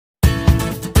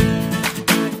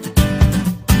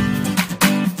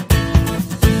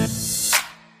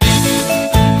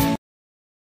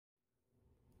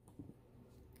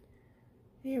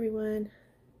Hey everyone,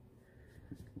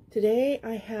 today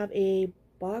I have a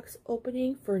box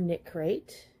opening for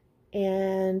knitecate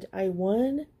and I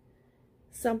won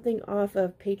something off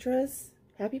of Petras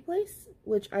Happy Place,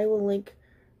 which I will link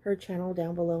her channel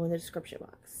down below in the description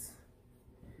box.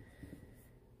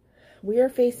 We are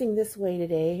facing this way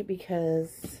today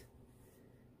because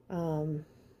I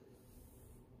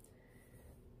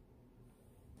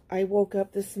woke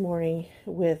up this morning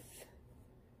with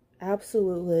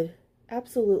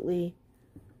absolutely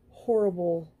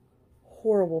horrible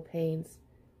pains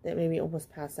that made me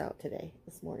almost pass out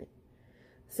this morning.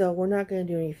 So we're not going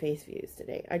to do any face views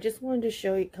today. I just wanted to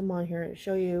show you, come on here and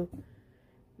show you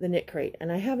the knitecate.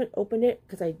 And I haven't opened it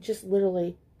because I just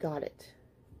literally got it.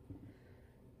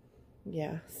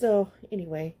 Yeah, so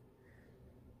anyway,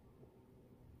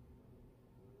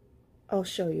 I'll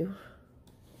show you.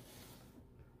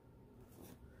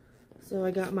 So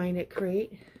I got my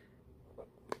knitecate.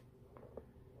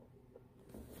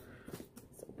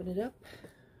 Let's open it up.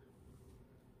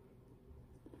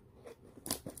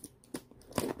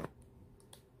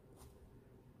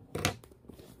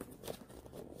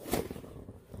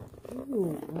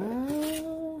 Ooh,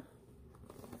 wow.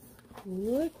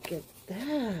 Look at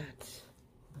that.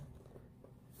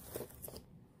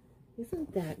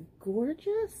 Isn't that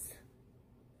gorgeous?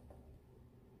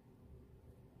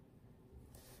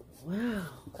 Wow,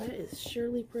 that is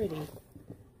surely pretty.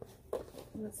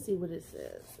 Let's see what it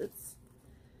says. It's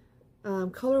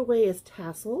colorway is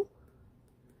tassel,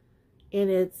 and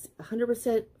it's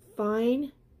 100%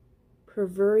 fine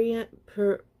Peruvian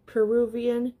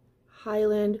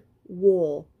Highland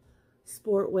wool.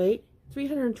 Sport weight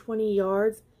 320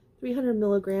 yards, 300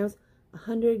 milligrams,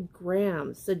 100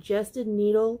 grams. Suggested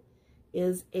needle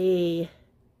is a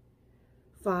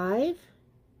 5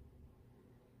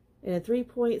 and a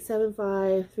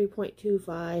 3.75,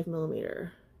 3.25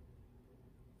 millimeter.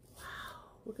 Wow,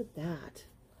 look at that.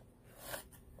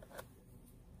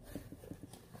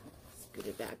 Scoot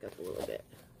it back up a little bit.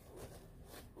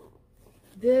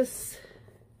 This,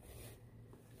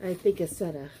 I think, is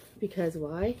Seta, because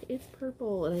why? It's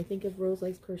purple, and I think of Rose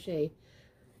Likes Crochet.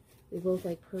 They both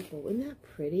like purple. Isn't that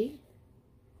pretty?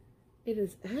 It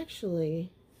is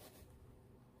actually...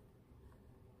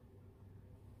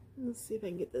 Let's see if I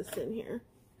can get this in here.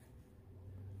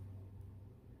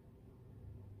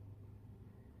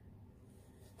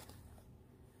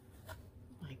 Oh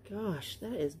my gosh,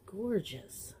 that is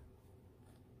gorgeous.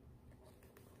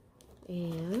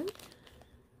 And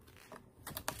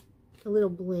a little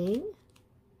bling.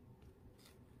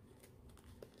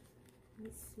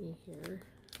 Let's see here.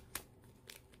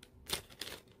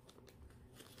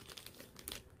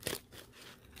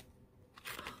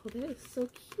 Oh, that is so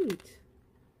cute.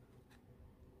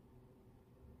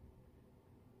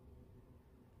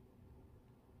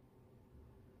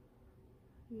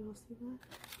 You all see that?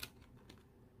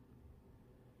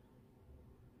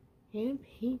 Hand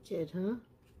painted, huh?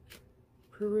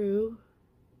 Peru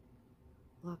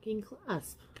locking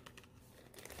clasp.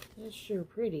 That's sure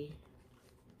pretty.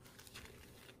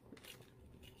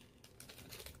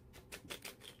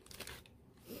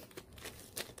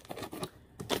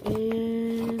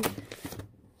 And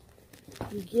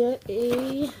you get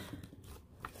a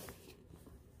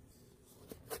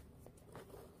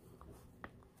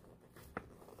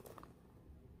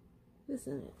this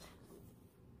in it.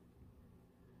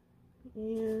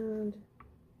 And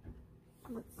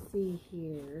let's see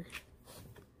here.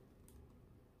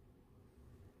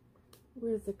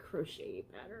 Where's the crochet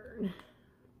pattern?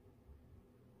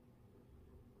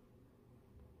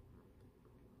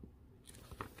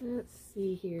 Let's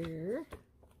see here.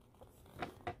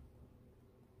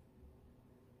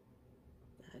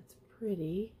 That's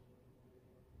pretty.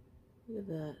 Look at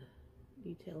that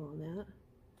detail on that.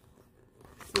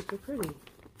 Super pretty.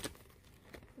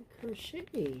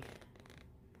 Crochet.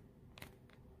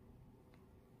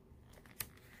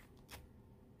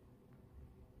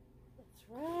 That's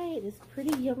right. It's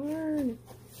pretty yarn.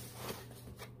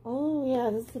 Oh yeah,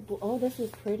 this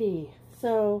is pretty.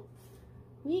 So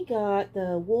we got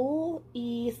the Wool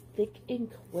Ease Thick and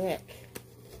Quick.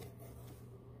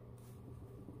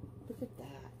 Look at that.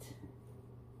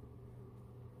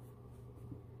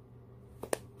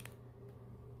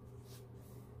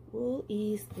 Wool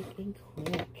Ease Thick and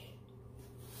Quick.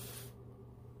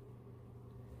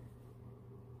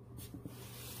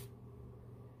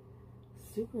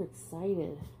 Super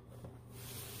excited.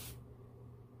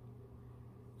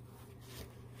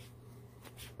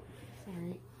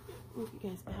 Sorry, move you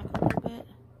guys back a little bit.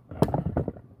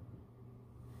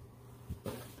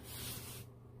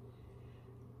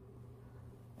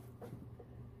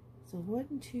 So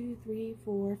 1, 2, 3,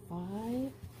 4,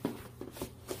 5,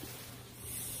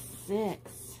 6. Look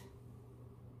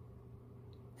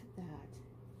at that.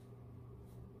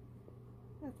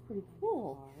 That's pretty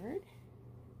cool. Hard.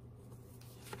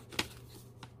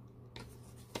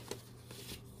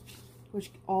 Which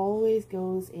always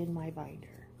goes in my binder.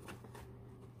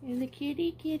 And the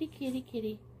kitty, kitty, kitty,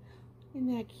 kitty.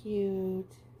 Isn't that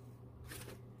cute?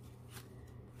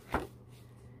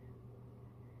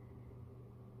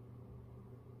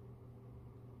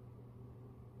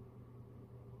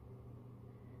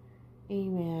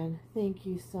 Amen. Thank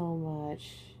you so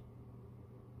much.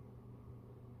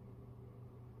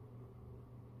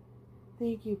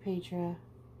 Thank you, Petra.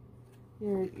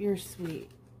 You're sweet.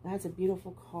 That's a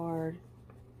beautiful card.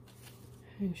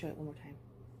 Let me show it one more time.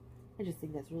 I just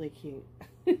think that's really cute.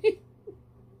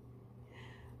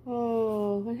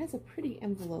 Oh, it has a pretty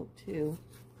envelope too.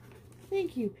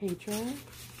 Thank you, Petra.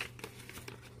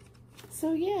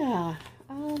 So yeah,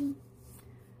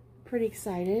 pretty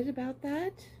excited about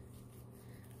that.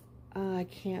 I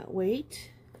can't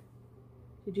wait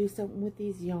to do something with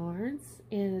these yarns,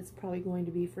 and it's probably going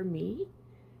to be for me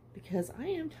because I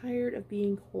am tired of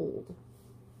being cold.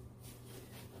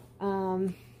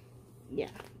 Yeah,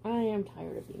 I am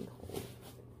tired of being cold.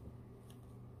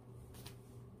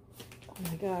 Oh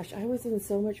my gosh, I was in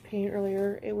so much pain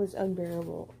earlier, it was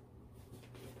unbearable.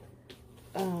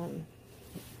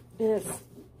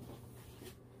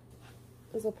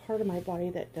 It's a part of my body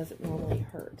that doesn't normally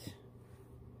hurt.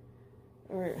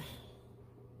 Or,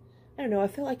 I don't know, I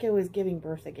feel like I was giving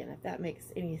birth again, if that makes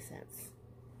any sense.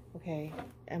 Okay,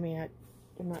 I mean,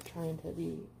 I'm not trying to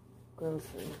be gross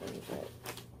or anything, but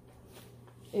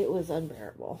it was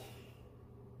unbearable.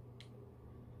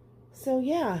 So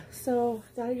yeah, so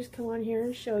thought I'd just come on here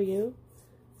and show you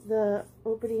the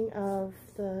opening of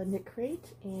the knit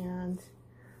crate and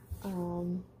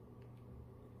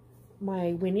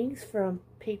my winnings from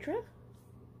Petra.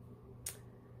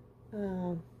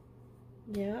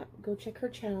 Yeah, go check her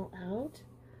channel out.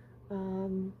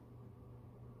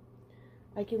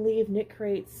 I can leave knit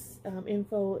crates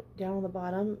info down on the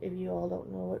bottom if you all don't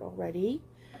know it already.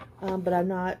 But I'm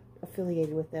not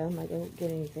affiliated with them. I don't get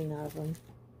anything out of them.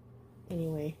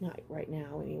 Anyway, not right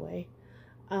now anyway.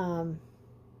 Don't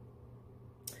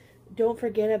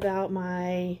forget about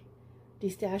my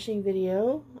destashing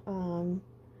video. I'm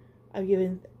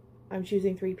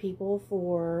choosing 3 people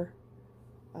for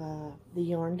the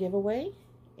yarn giveaway.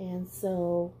 And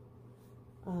so,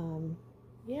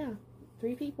 yeah,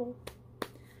 3 people.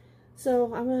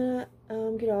 So I'm gonna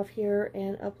get off here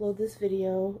and upload this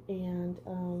video, and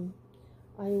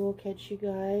I will catch you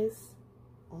guys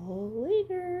all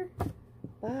later.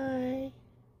 Bye.